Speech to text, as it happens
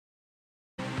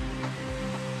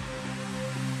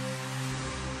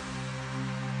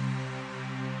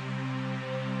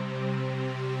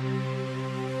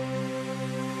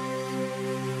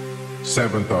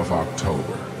7th of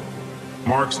October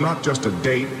marks not just a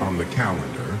date on the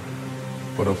calendar,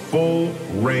 but a full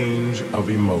range of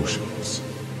emotions.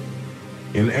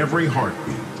 In every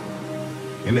heartbeat,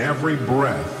 in every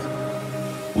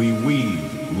breath, we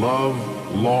weave love,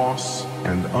 loss,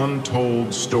 and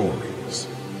untold stories.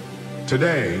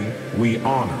 Today, we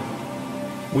honor,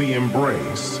 we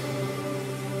embrace,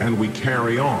 and we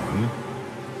carry on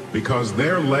because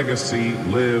their legacy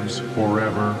lives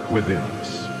forever within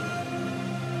us.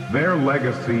 Their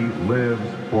legacy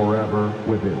lives forever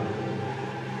within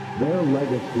us. Their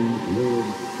legacy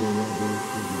lives forever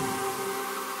within us.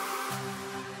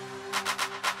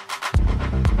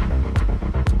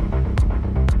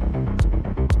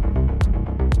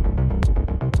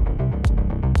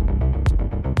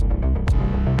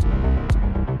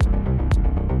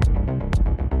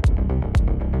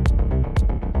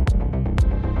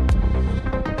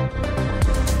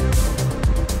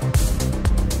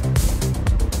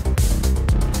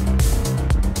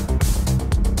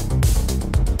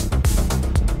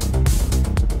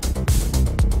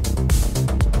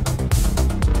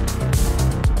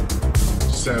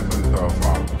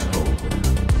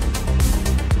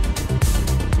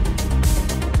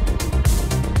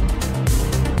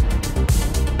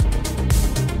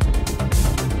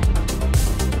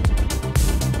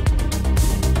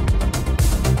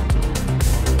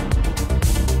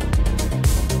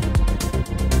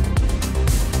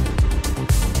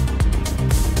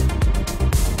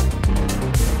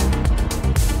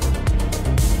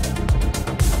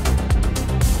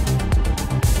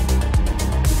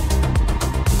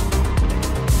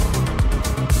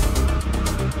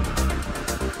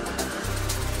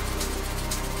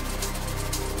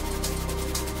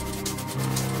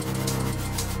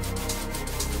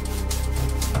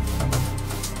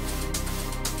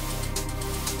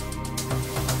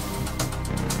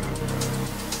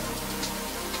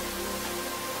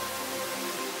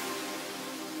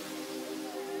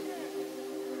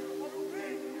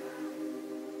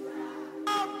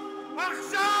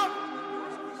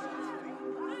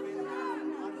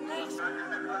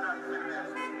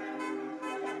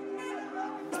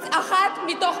 אחת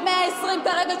מתוך 120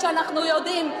 כרגע שאנחנו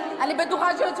יודעים. אני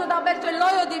בטוחה שיש עוד הרבה שלא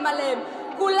יודעים עליהם.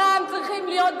 כולם צריכים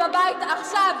להיות בבית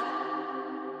עכשיו.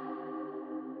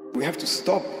 We have to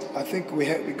stop. I think we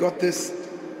got this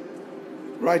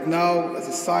right now as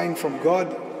a sign from God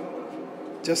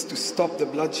just to stop the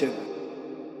bloodshed.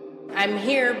 I'm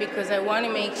here because I want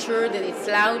to make sure that it's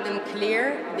loud and clear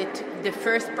that the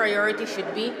first priority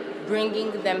should be bringing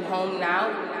them home now.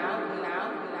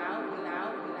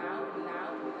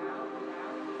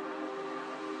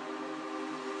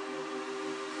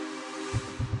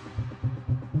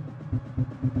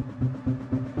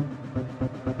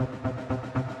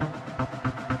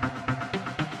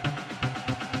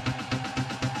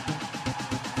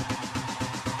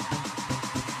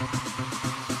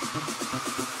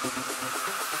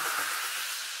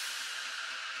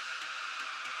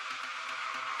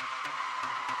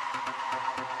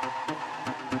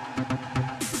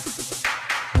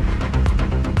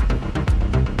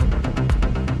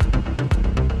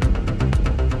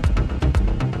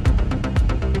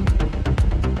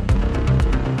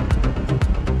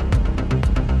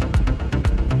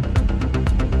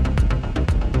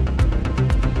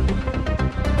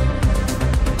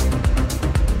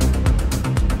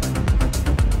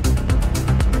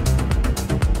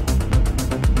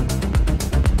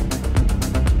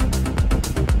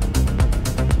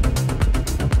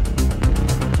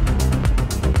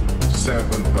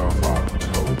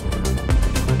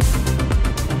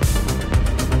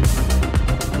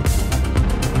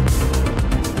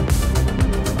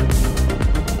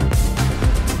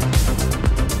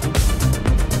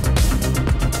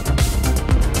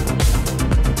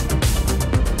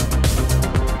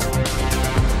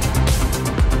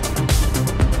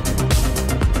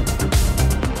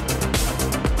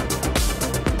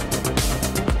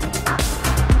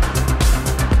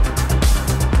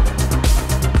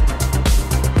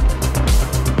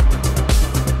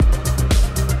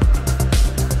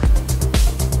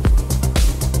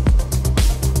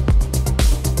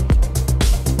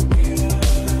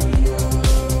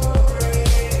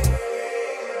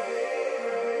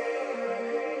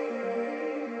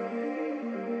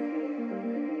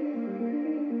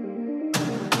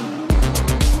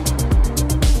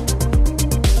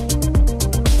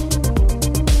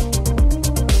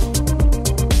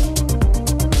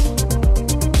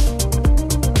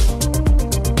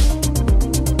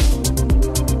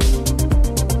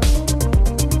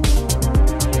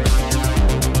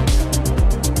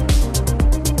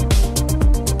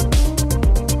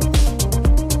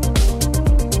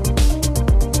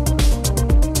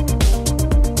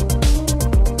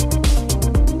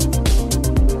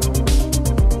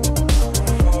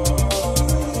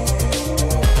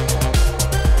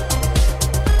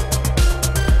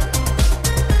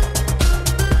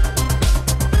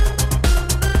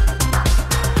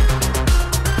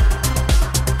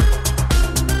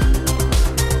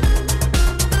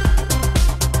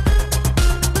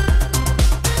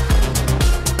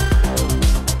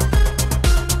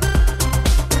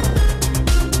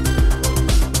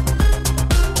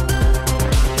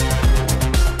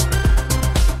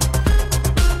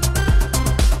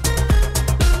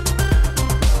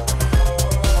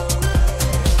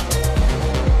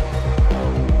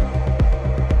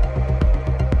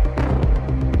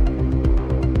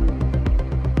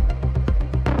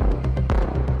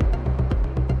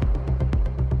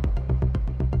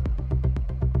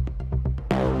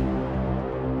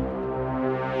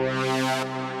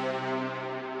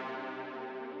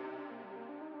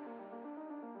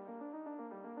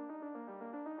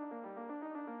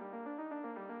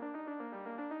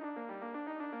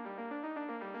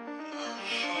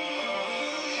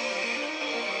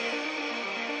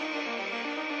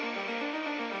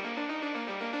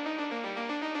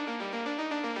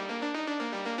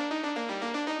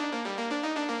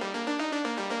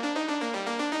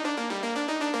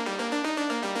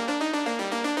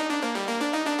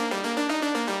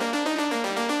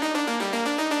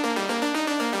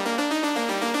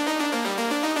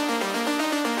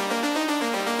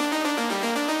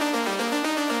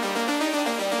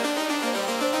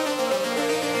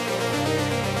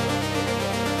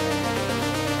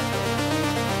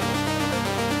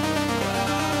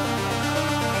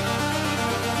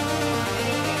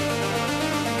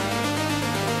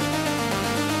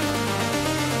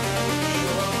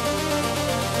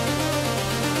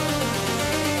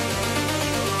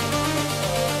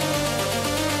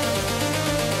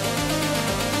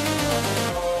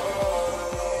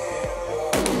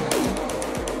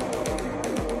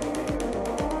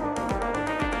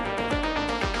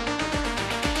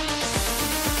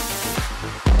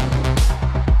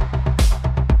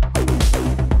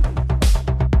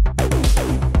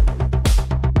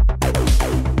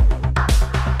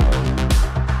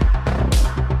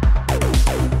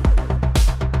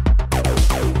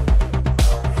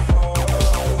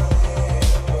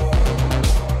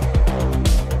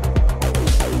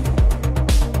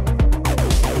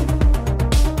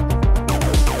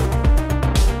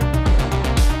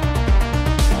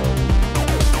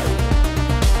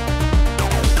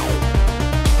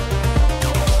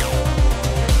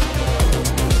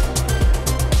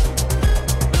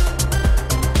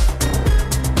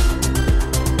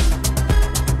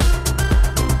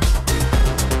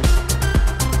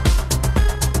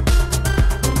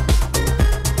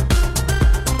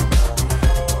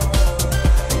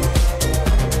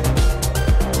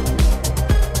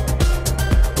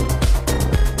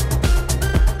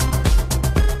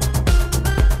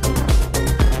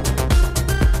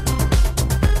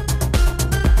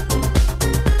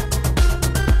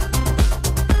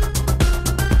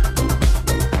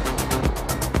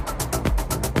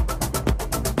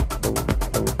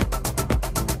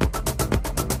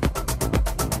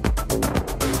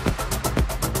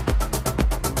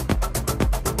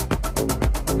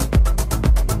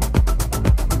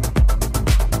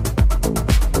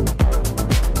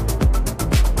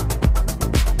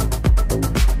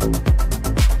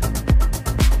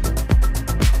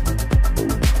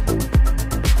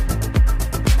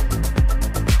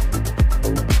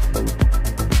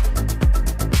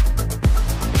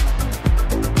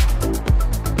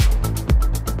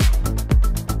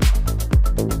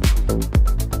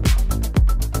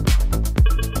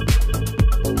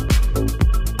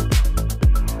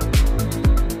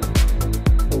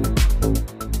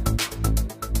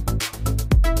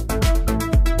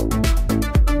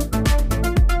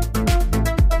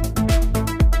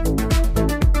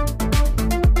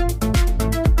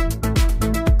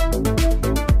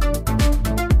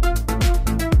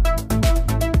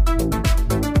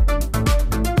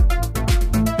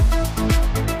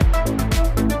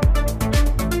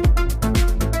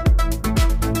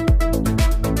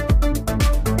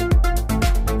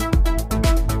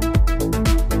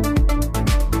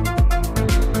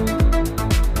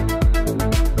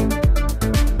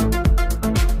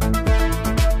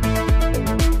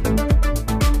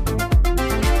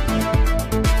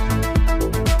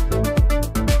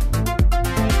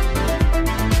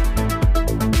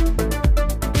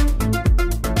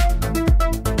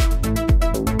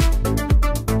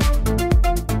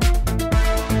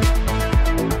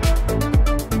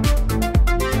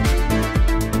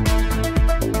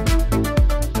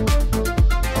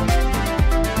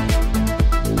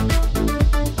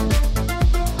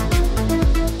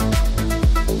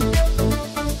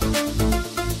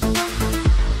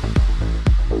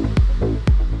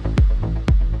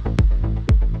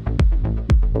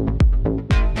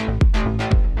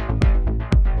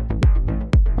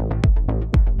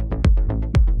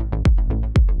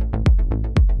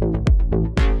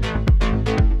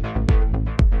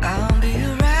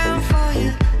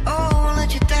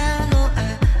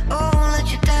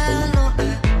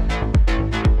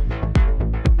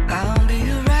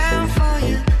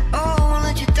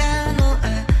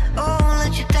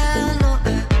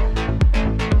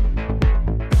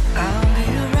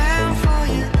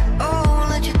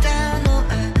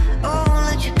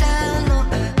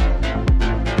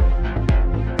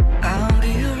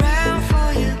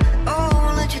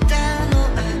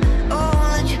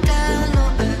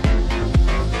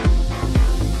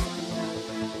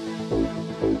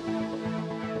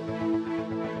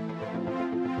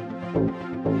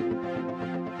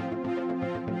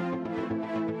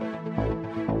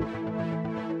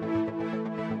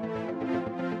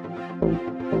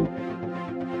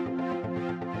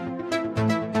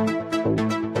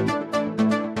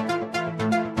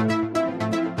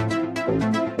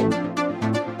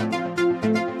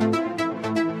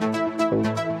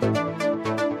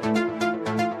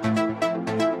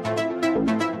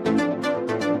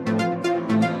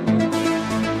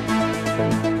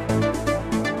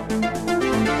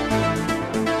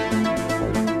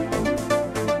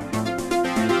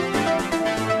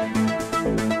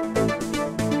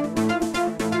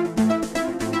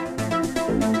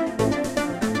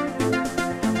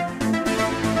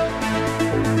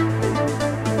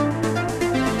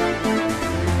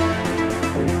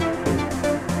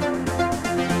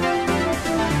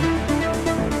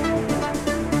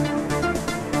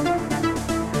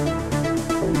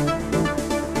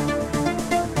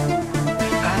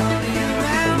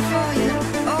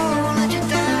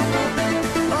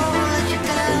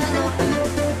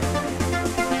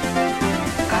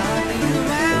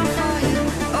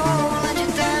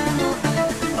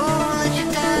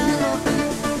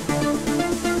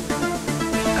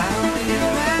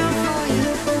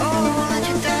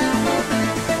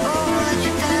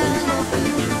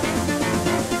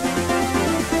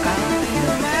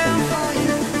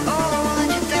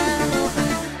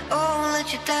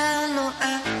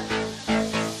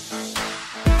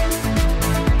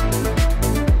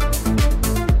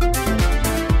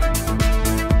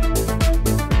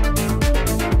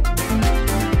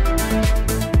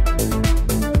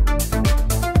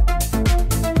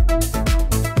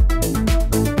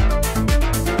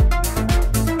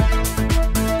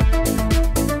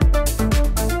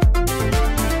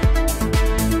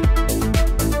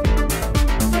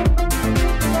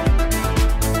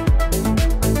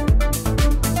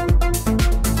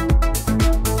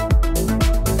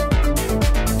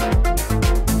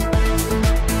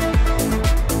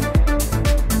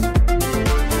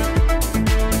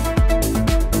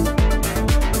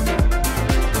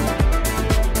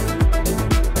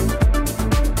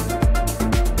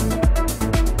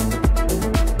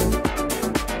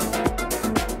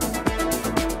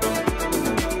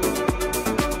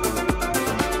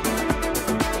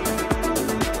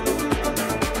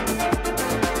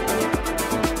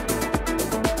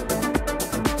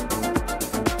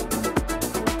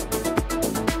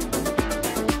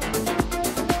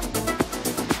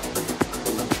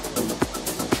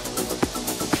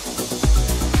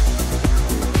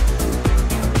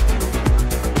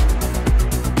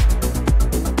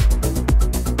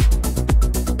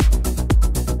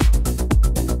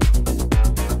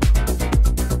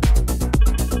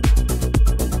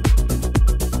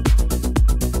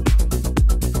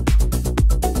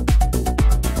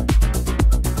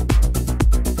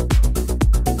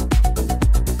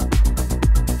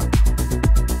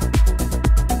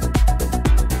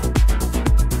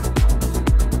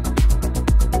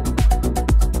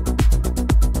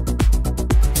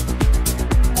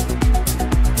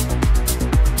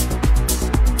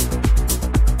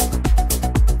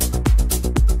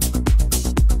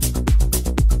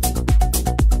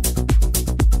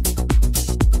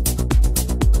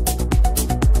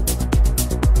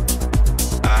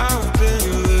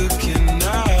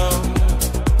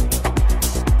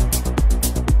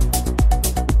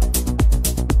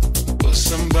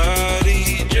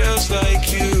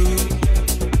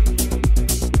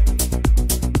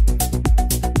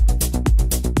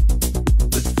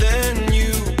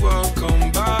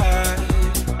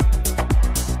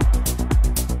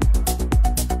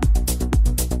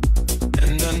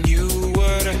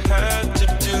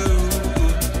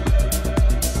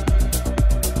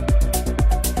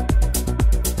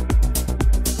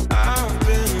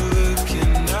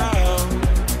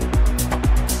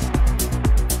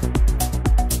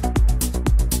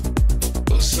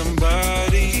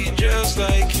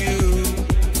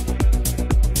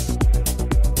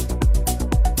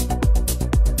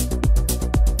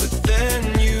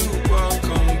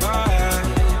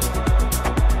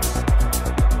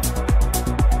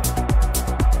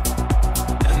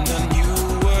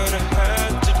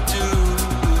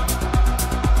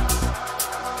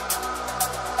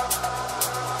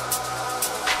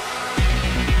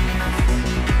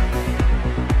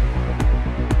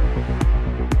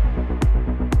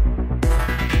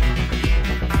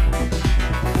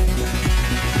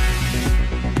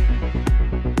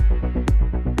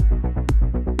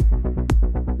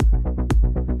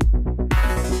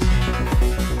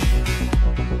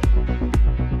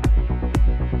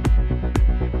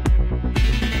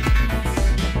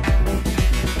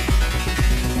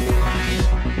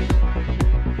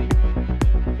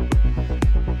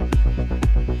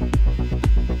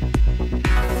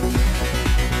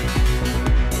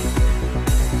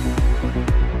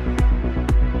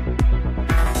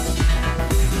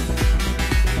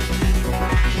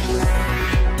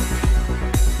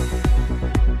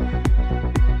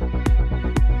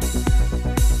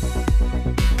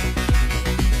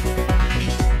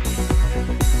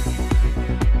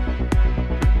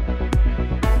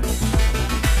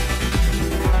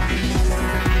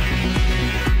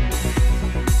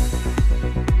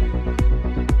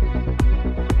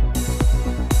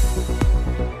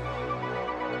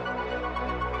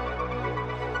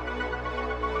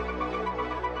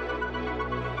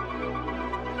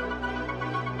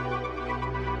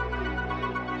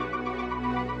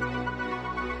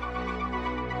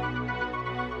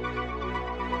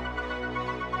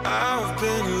 I've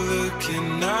been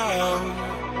looking out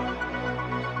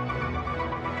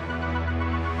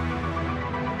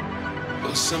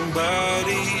for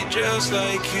somebody just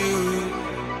like you.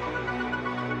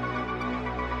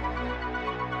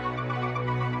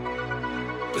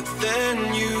 But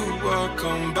then you walk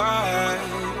on by,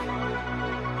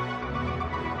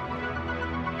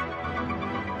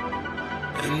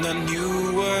 and I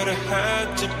knew what I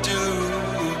had to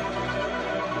do.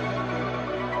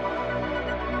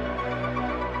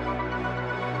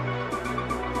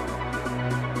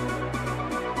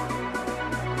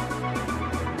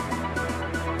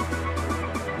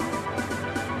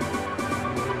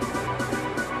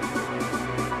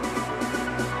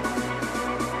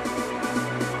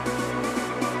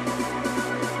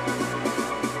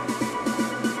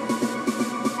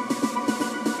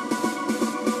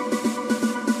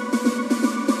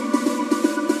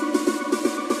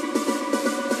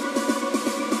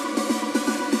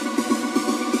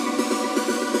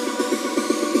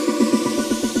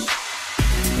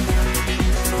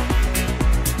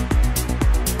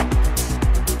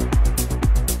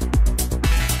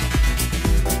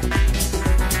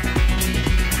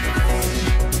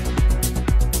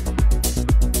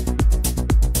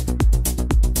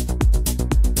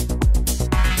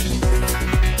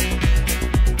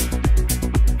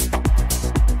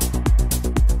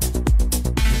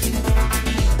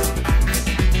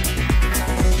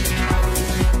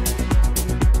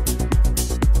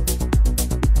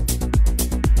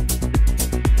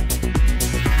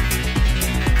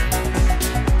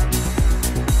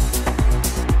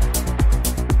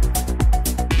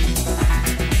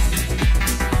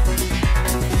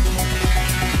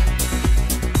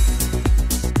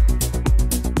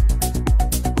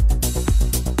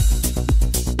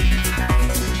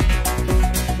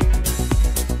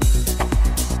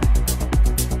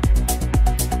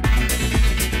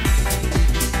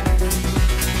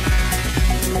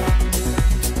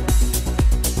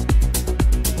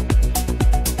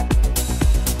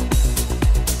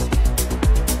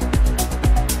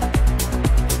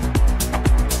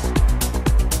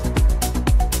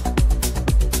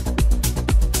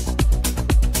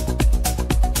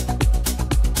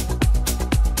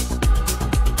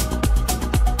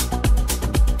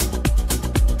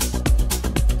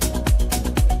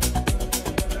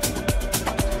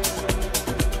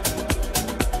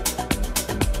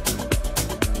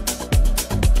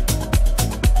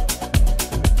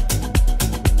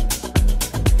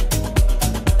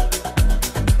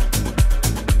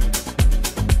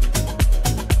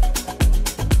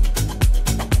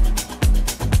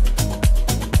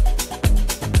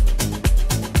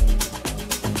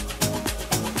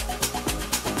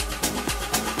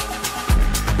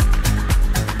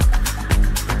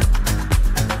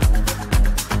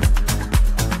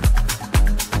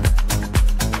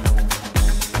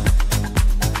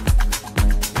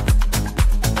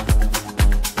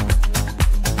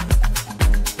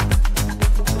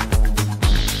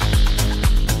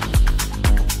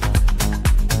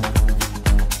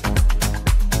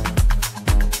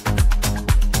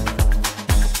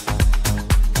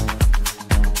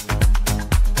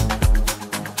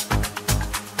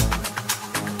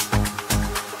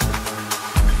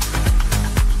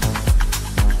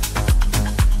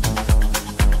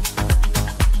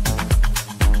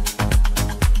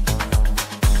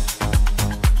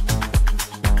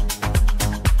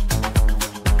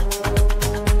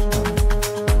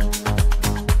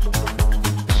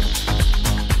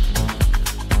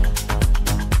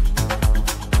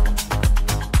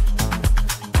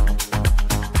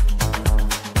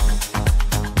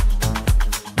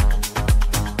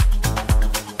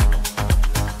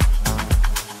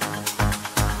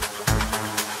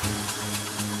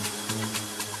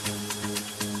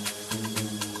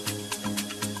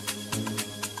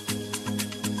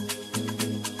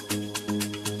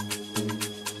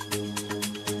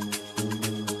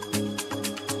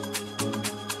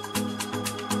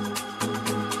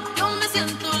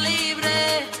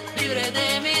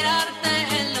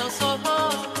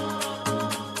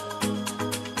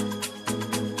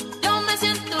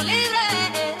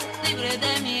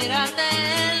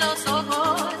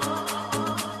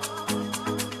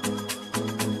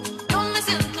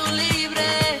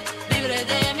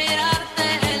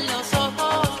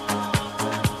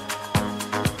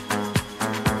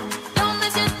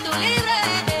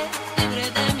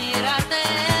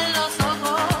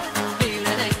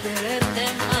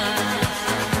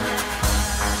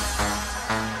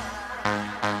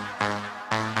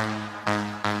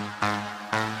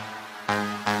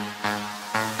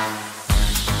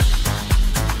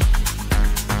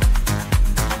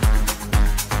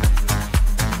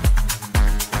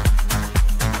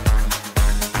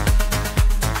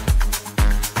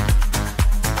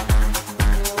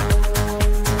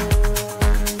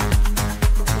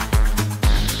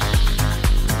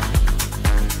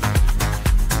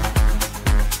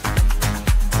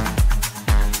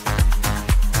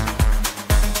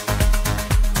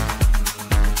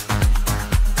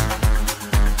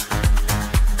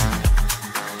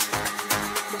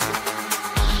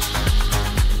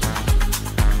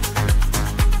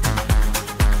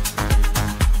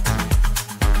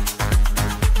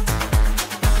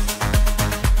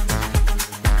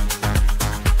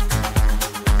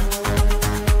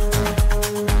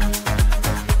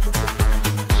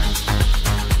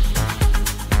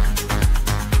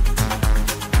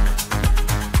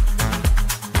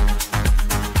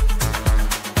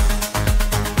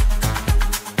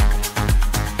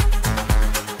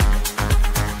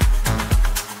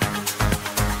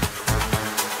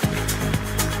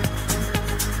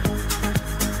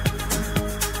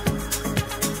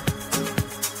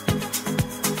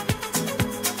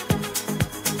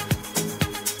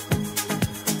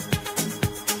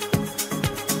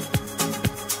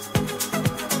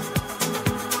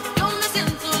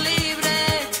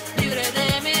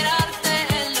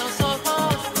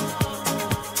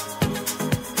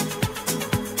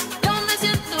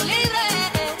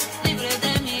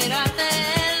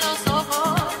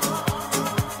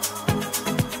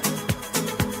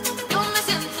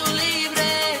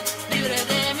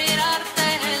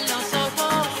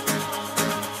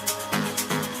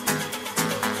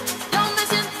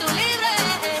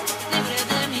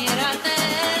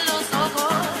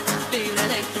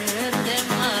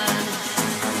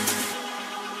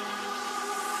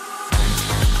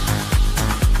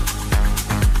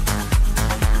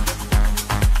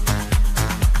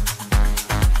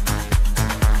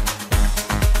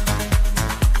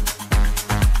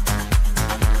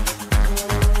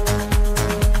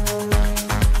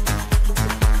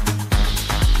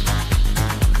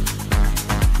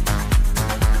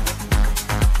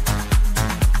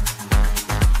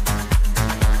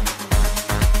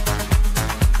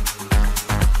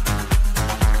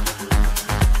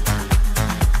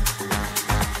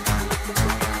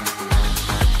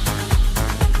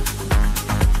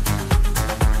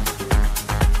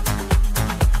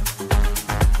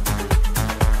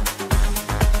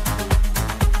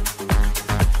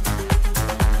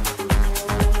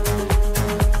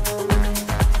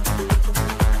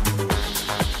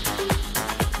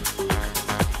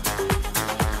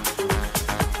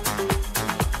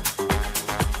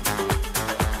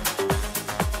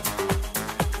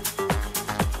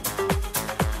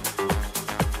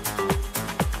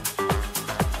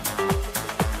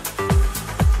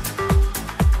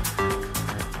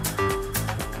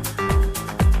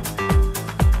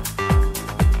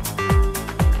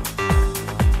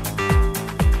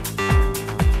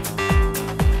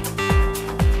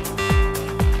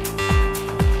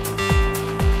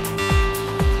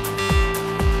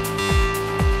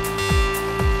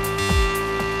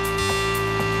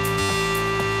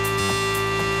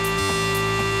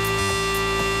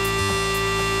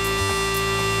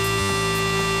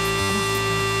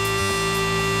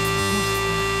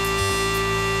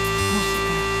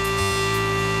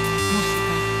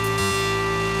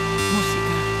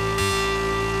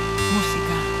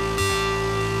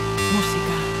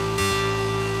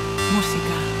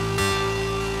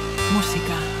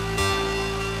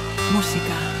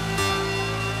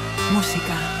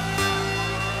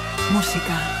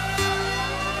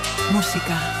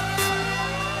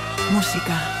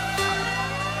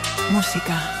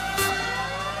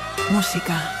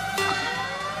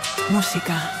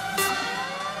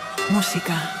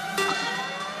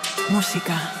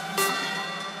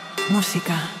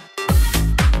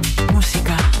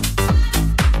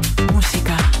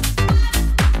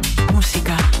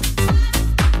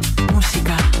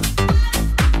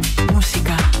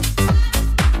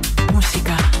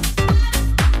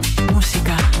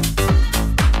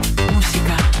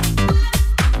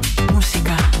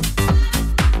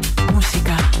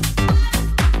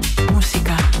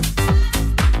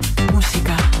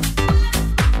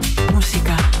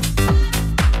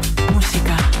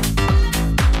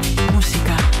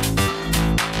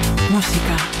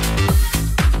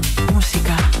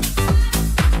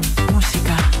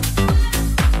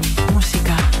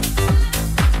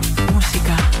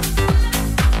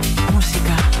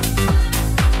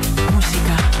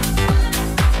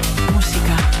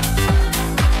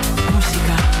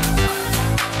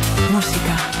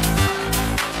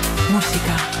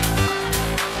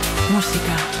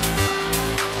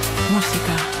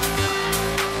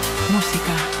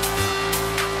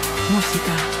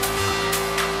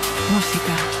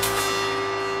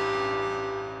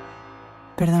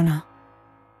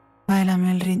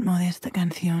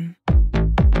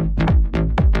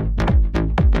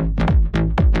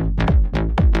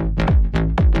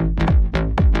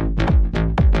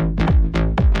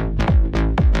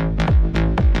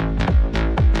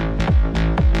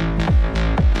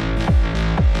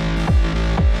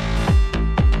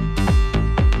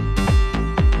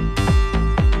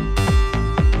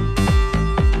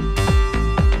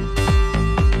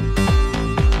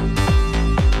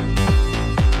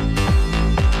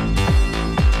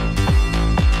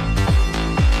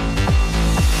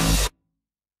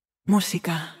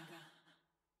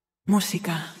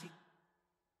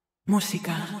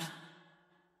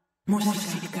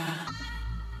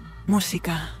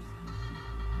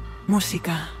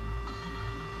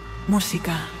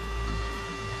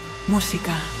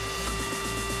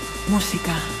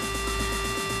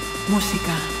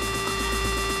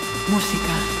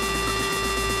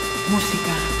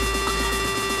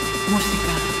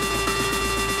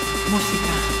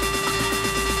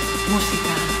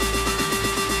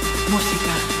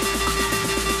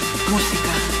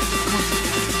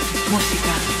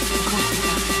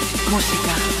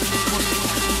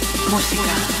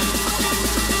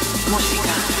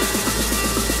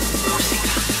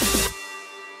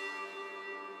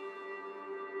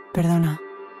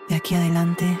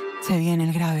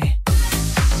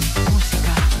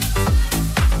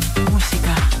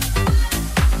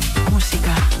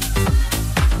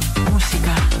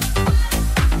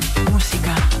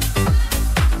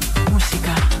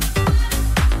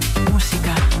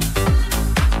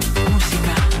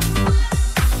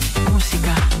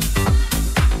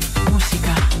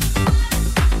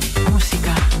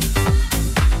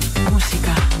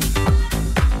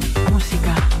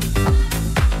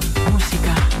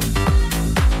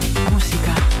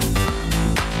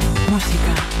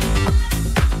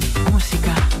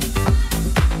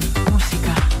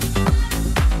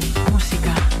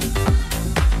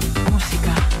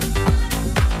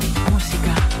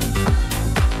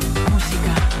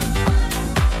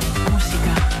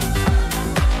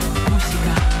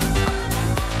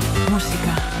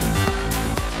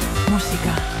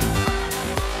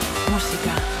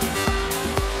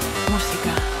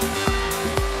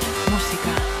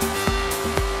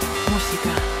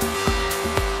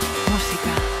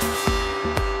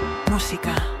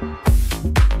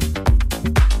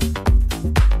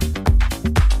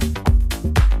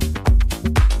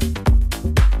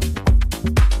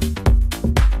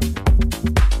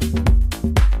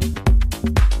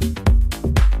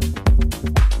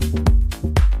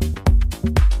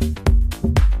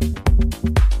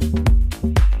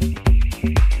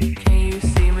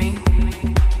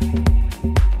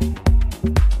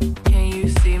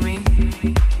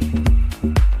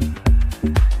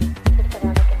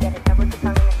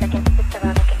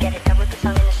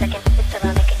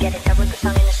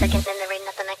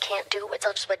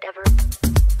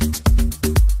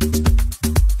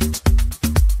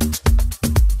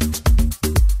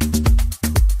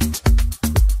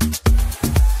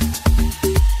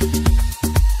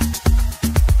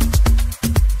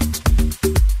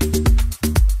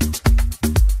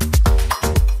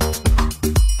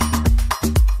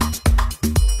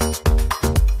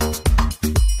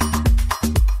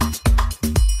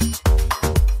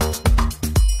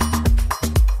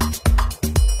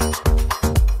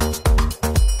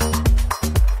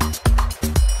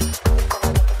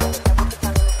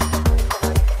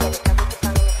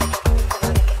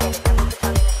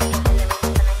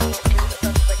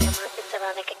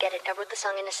 it. I wrote the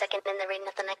song in a second, and there ain't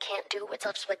nothing I can't do. It's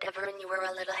all just whatever, and you were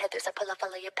a little head. There's a pull off all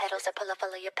of your pedals, I pull off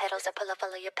all of your pedals, I pull off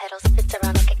all of your pedals. It's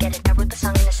around like I get it. I wrote the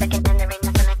song in a second, and there ain't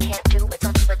nothing I can't do. It's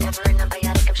all just whatever, and I'm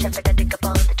biotic. I'm shepherd. I dig up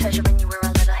all of the treasure, and you were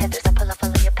a little head. There's a pull off all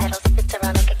of your pedals. It's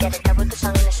around like I get it. I wrote the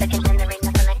song in a second, and there ain't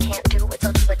nothing I can't do. It's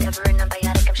all just whatever, and I'm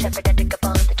biotic. I'm shepherd. I dig up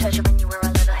all of the treasure, and you were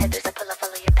a little head. There's a pull off all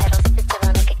of your pedals. It's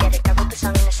around like I get it. I wrote the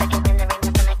song in a second, and there ain't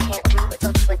nothing I can't do. It's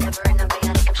all just whatever, and I'm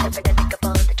biotic. I'm shepherd. I dig up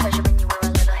all of the treasure, and you were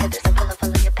a little head. There's a pull off all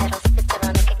of your pedals. It's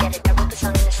around like I get it. I wrote the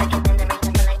song in a second, and there ain't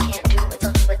nothing I can't do. It's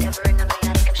all just whatever, and I'm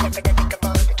biotic. I'm shepherd. I dig up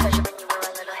all of the treasure, and you were a little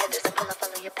head. There's a pull off all of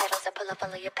your pedals. I pull off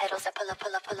all of your pedals. I pull off,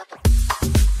 pull off, pull off.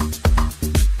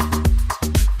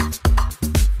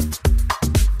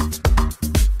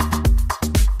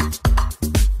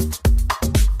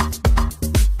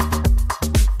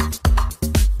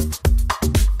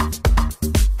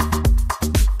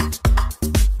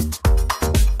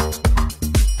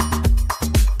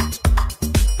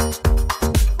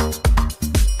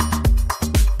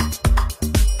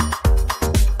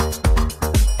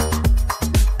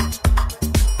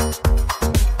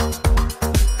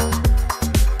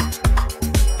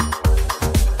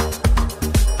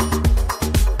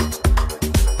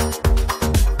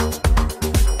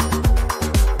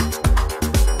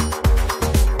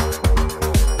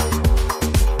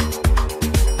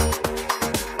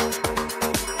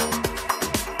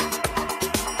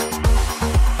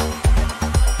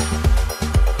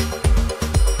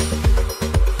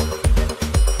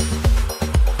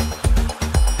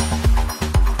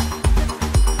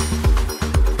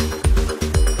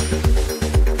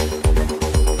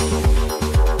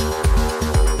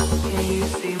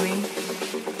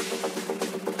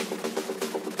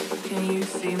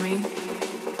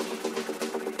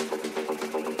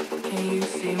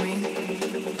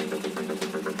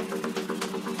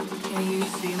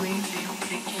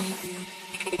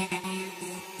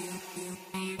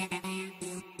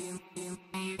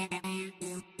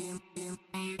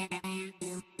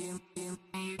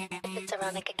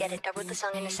 I wrote the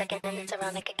song in a second, and it's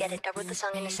around like I get it. I wrote the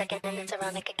song in a second, and it's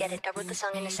around like I get it. I wrote the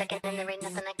song in a second, and there ain't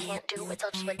nothing I can't do. It's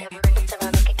all just whatever, and it's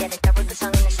around like I get it. I wrote the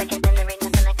song in a second, and there ain't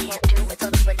nothing I can't do. It's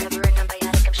all just whatever, and I'm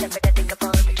biotic. I'm shepherd. I dig up all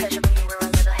of the treasure, when you were a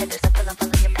little head. There's a pull off all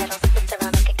of your pedals. It's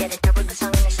around like I get it. I wrote the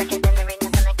song in a second, and there ain't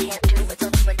nothing I can't do. It's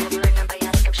all just whatever, and I'm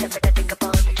biotic. I'm shepherd. I dig up all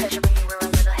of the treasure, when you were a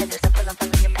little head. There's a pull off all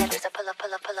of your pedals. A pull off,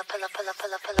 pull off, pull off, pull off, pull off,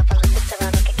 pull off, pull off, pull off. It's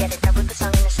around like I get it. I wrote the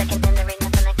song in a second, and there ain't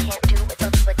nothing I can't do. It's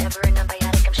all just whatever, and I'm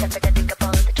biotic. I'm shepherd. I dig up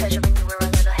all of the treasure, when you were a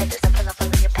little head. There's a pull off all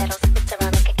of your pedals. It's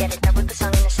around like I get it. I wrote the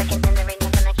song in a second, and there ain't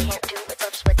nothing I can't do. It's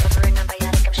all just whatever, and I'm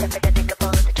biotic. I'm shepherd. I dig up all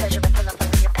of the treasure, I pull off all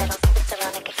of your pedals. It's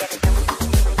around like I get it.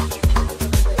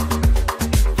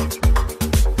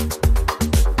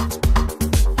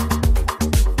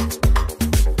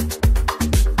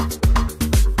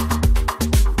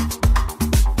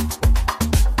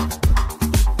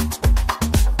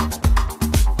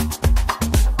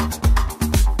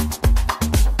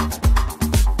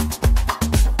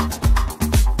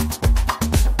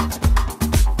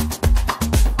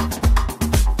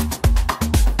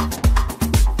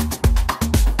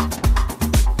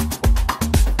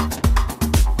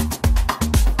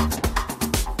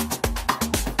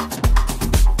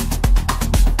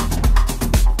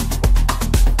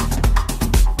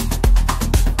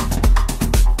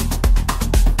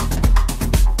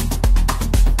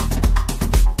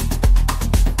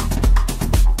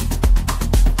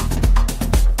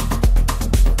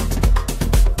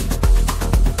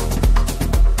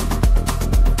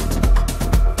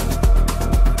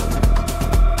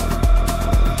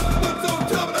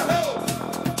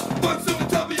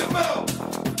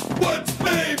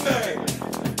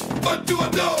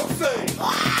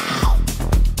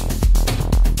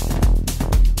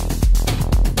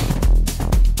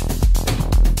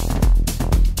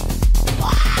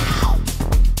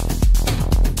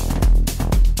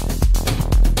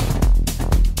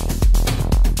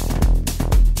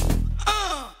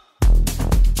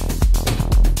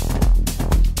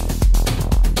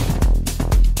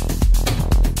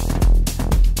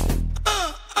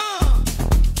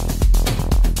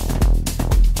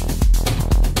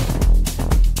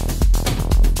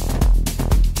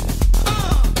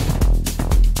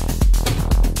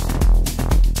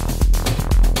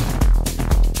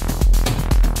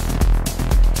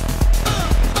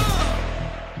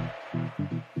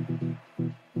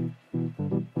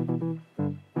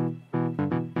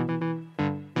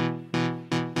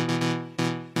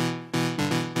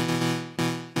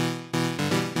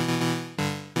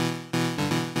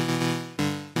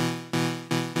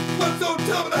 What's on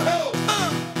top of the house?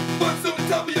 What's on the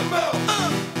top of your mouth?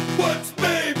 What's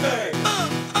baby?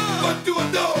 What do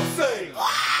a dog say?